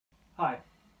Hi,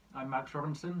 I'm Max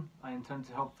Robinson. I intend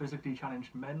to help physically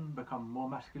challenged men become more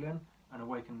masculine and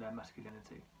awaken their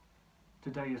masculinity.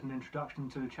 Today is an introduction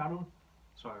to the channel,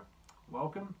 so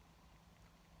welcome.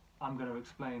 I'm going to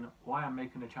explain why I'm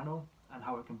making the channel and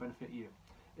how it can benefit you.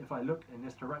 If I look in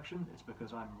this direction, it's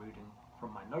because I'm reading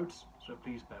from my notes, so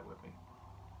please bear with me.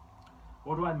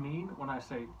 What do I mean when I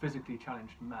say physically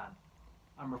challenged man?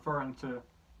 I'm referring to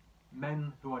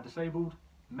men who are disabled,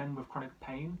 men with chronic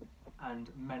pain,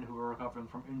 and men who are recovering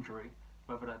from injury,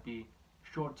 whether that be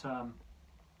short-term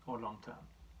or long-term.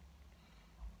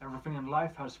 Everything in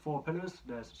life has four pillars.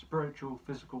 There's spiritual,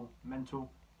 physical,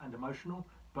 mental, and emotional,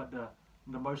 but the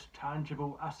most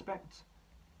tangible aspect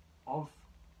of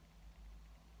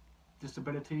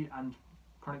disability and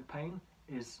chronic pain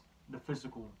is the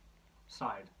physical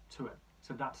side to it.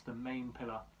 So that's the main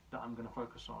pillar that I'm going to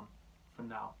focus on for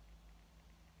now.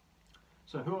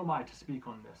 So who am I to speak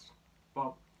on this?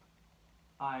 Well,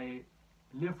 I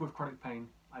live with chronic pain.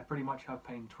 I pretty much have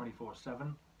pain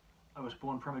 24/7. I was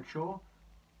born premature.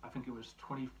 I think it was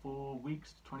 24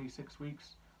 weeks, 26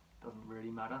 weeks, doesn't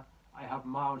really matter. I have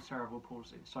mild cerebral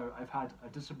palsy, so I've had a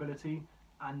disability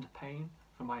and pain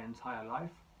for my entire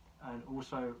life, and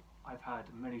also I've had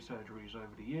many surgeries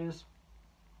over the years,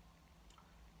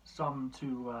 some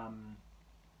to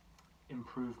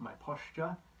improve my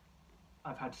posture.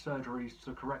 I've had surgeries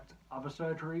to correct other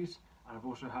surgeries, and I've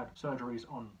also had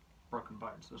surgeries on broken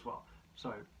bones as well.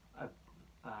 So I've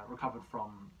recovered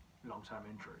from long-term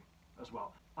injury as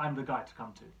well. I'm the guy to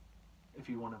come to if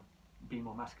you want to be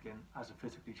more masculine as a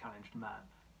physically challenged man.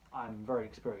 I'm very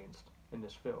experienced in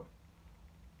this field.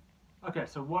 Okay,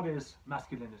 so what is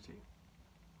masculinity?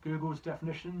 Google's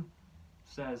definition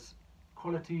says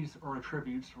qualities or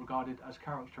attributes regarded as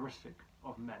characteristic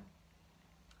of men.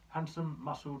 Handsome,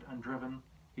 muscled and driven,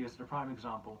 he is the prime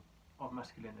example of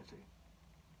masculinity.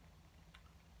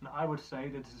 Now I would say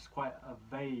that this is quite a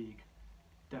vague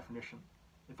definition.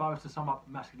 If I was to sum up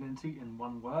masculinity in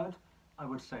one word, I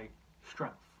would say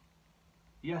strength.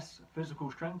 Yes,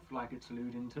 physical strength like it's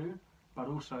alluding to, but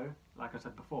also, like I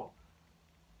said before,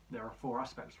 there are four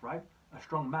aspects, right? A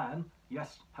strong man,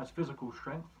 yes, has physical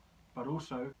strength, but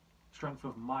also strength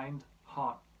of mind,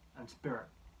 heart and spirit.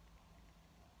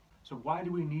 So why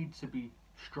do we need to be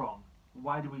strong?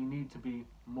 Why do we need to be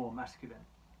more masculine?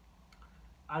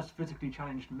 As physically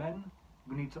challenged men,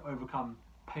 we need to overcome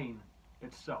pain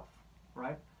itself,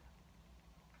 right?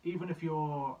 Even if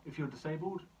you're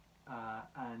disabled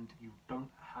and you don't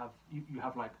have you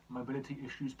have like mobility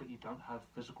issues, but you don't have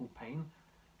physical pain,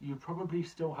 you probably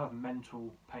still have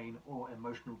mental pain or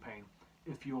emotional pain.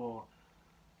 If your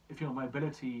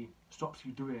mobility stops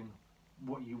you doing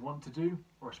what you want to do,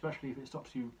 or especially if it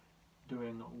stops you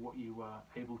doing what you were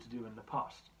able to do in the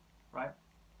past, right?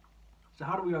 So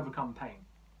how do we overcome pain?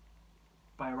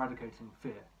 By eradicating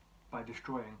fear, by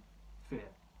destroying fear.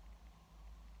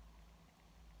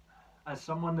 As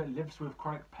someone that lives with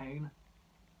chronic pain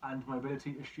and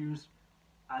mobility issues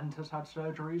and has had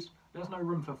surgeries, there's no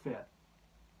room for fear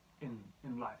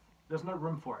in life. There's no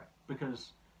room for it,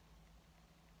 because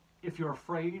if you're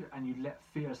afraid and you let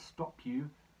fear stop you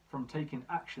from taking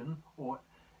action, or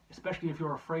especially if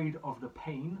you're afraid of the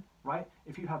pain, right?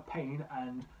 If you have pain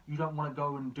and you don't want to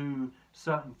go and do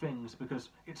certain things because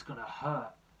it's going to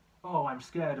hurt. Oh, I'm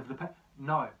scared of the pain.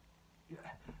 No,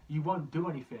 you won't do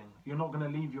anything. You're not going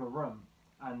to leave your room.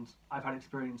 And I've had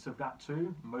experience of that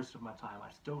too. Most of my time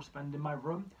I still spend in my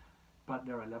room, but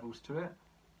there are levels to it.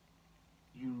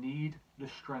 You need the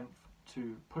strength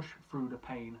to push through the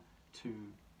pain to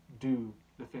do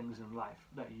the things in life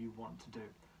that you want to do.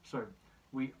 So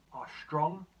we are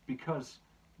strong because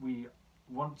we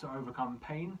want to overcome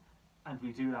pain, and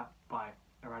we do that by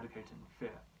eradicating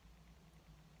fear.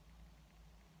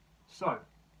 So,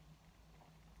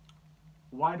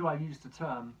 why do I use the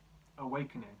term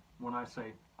awakening when I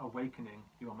say awakening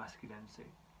your masculinity?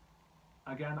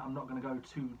 Again, I'm not going to go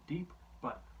too deep,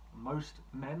 but most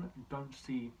men don't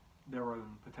see their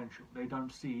own potential. They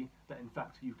don't see that in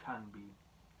fact you can be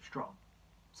strong.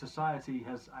 Society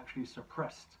has actually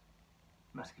suppressed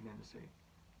masculinity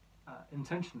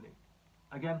intentionally.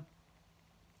 Again,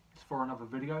 it's for another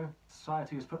video.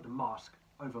 Society has put the mask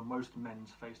over most men's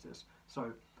faces.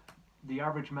 So the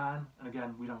average man, and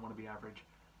again, we don't want to be average,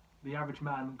 the average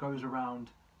man goes around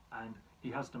and he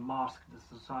has the mask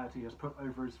that society has put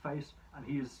over his face, and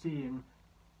he is seeing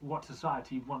what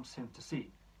society wants him to see.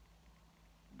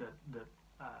 That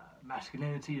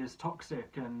masculinity is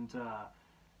toxic, and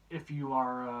if you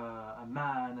are a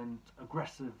man and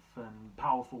aggressive and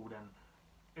powerful, then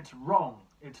it's wrong,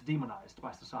 it's demonized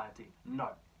by society. No,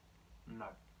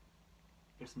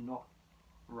 it's not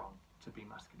wrong to be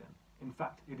masculine. In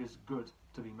fact, it is good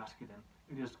to be masculine.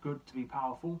 It is good to be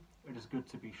powerful. It is good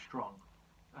to be strong.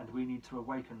 And we need to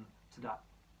awaken to that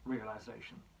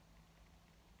realization.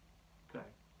 Okay.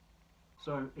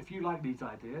 So if you like these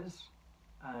ideas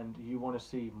and you want to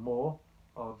see more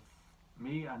of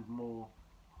me and more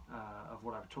of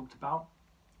what I've talked about,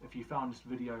 if you found this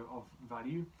video of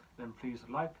value, then please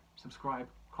like, subscribe,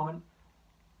 comment,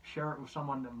 share it with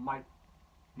someone that might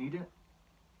need it,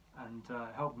 and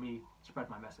help me spread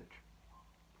my message.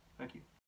 Thank you.